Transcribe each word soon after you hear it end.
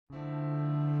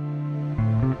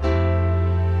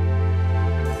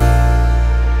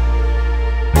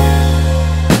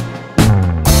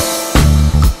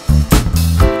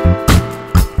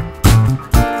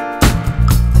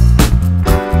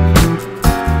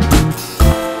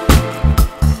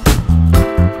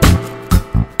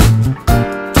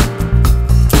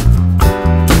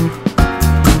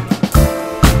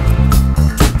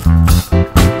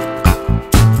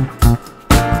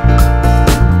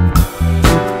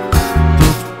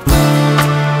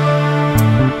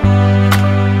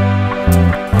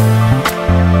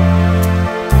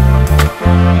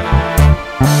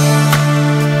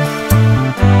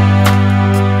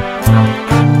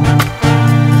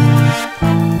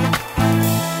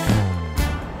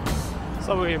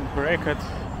we break it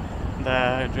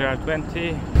the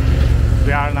GR20.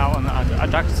 We are now on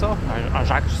Ajaccio,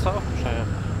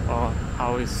 or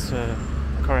how is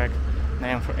correct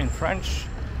name in French,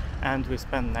 and we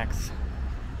spend next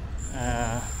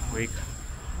week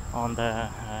on the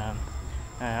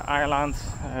island,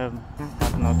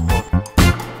 but not both.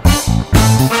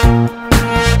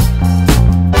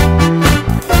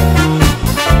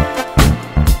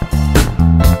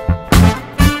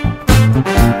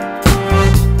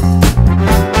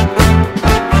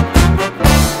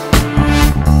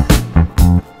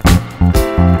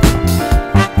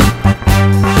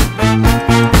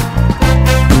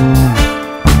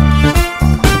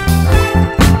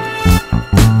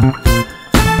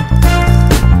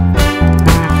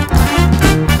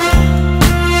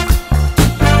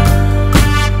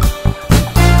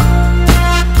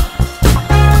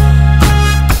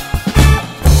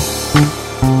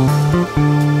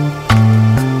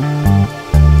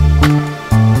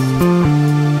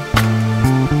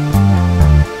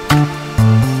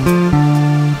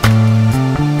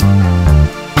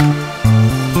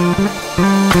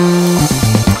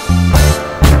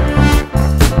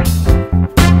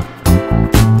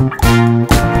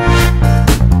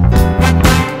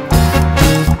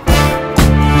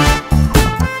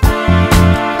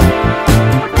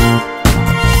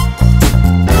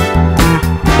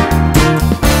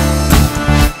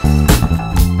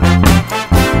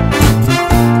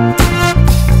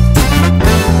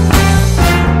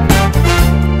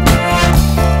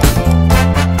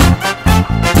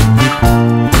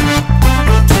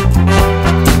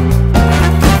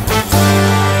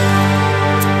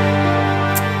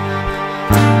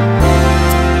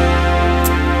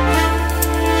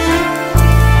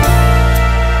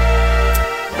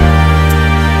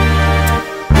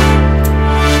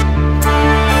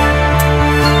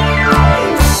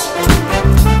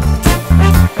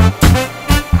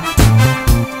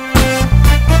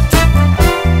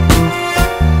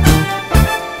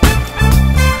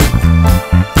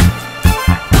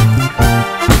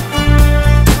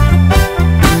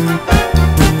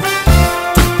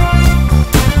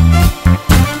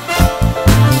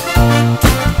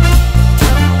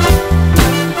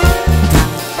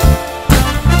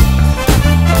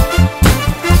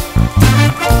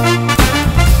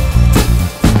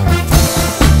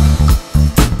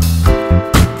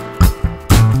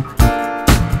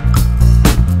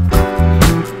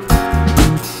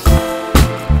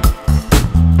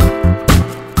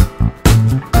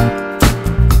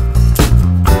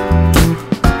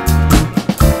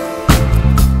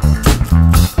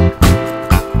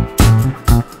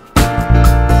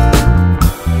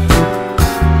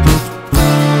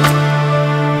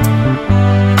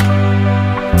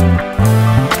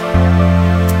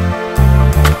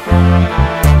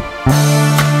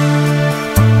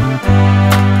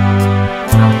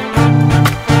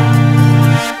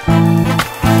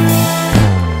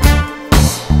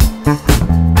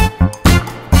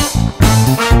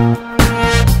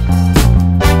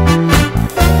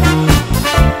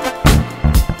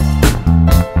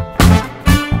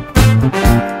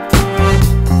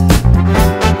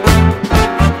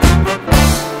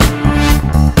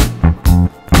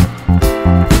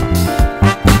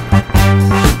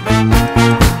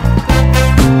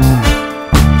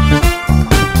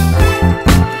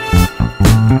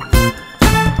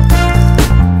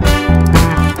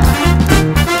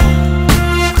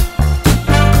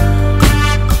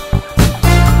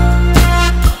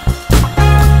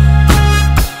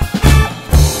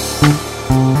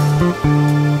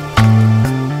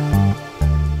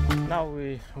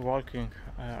 Walking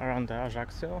around the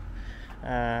Ajaccio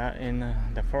in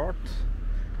the fort,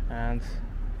 and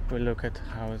we look at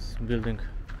how this building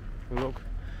look,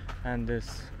 and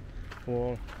this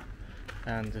wall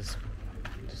and this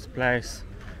place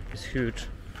is huge,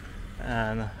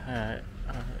 and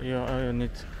you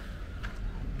need,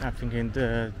 I think,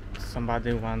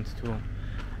 somebody wants to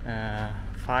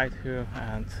fight here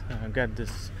and get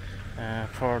this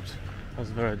fort. Was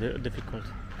very difficult.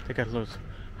 Take a look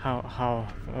how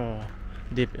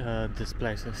deep this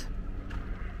place is.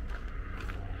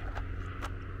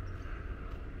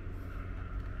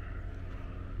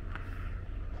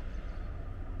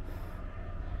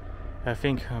 I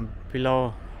think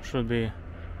below should be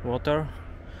water,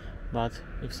 but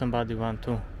if somebody want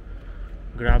to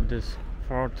grab this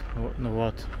fort,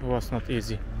 what was not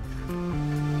easy.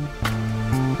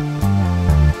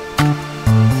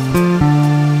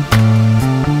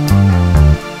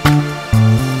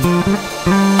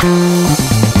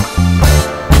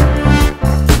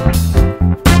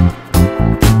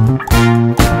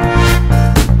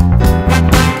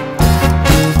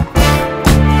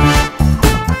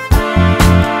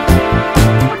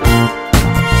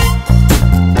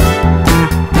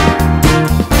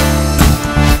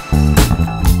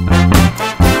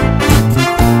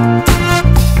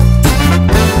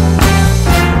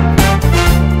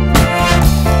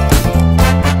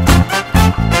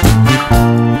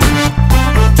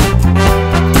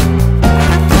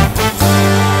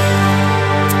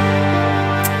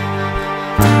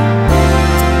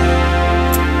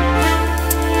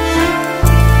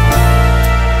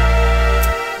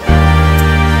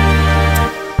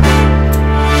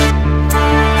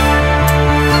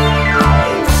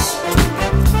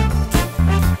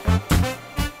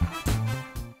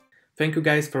 Thank you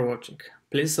guys for watching.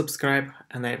 Please subscribe,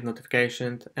 enable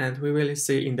notifications, and we will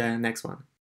see you in the next one.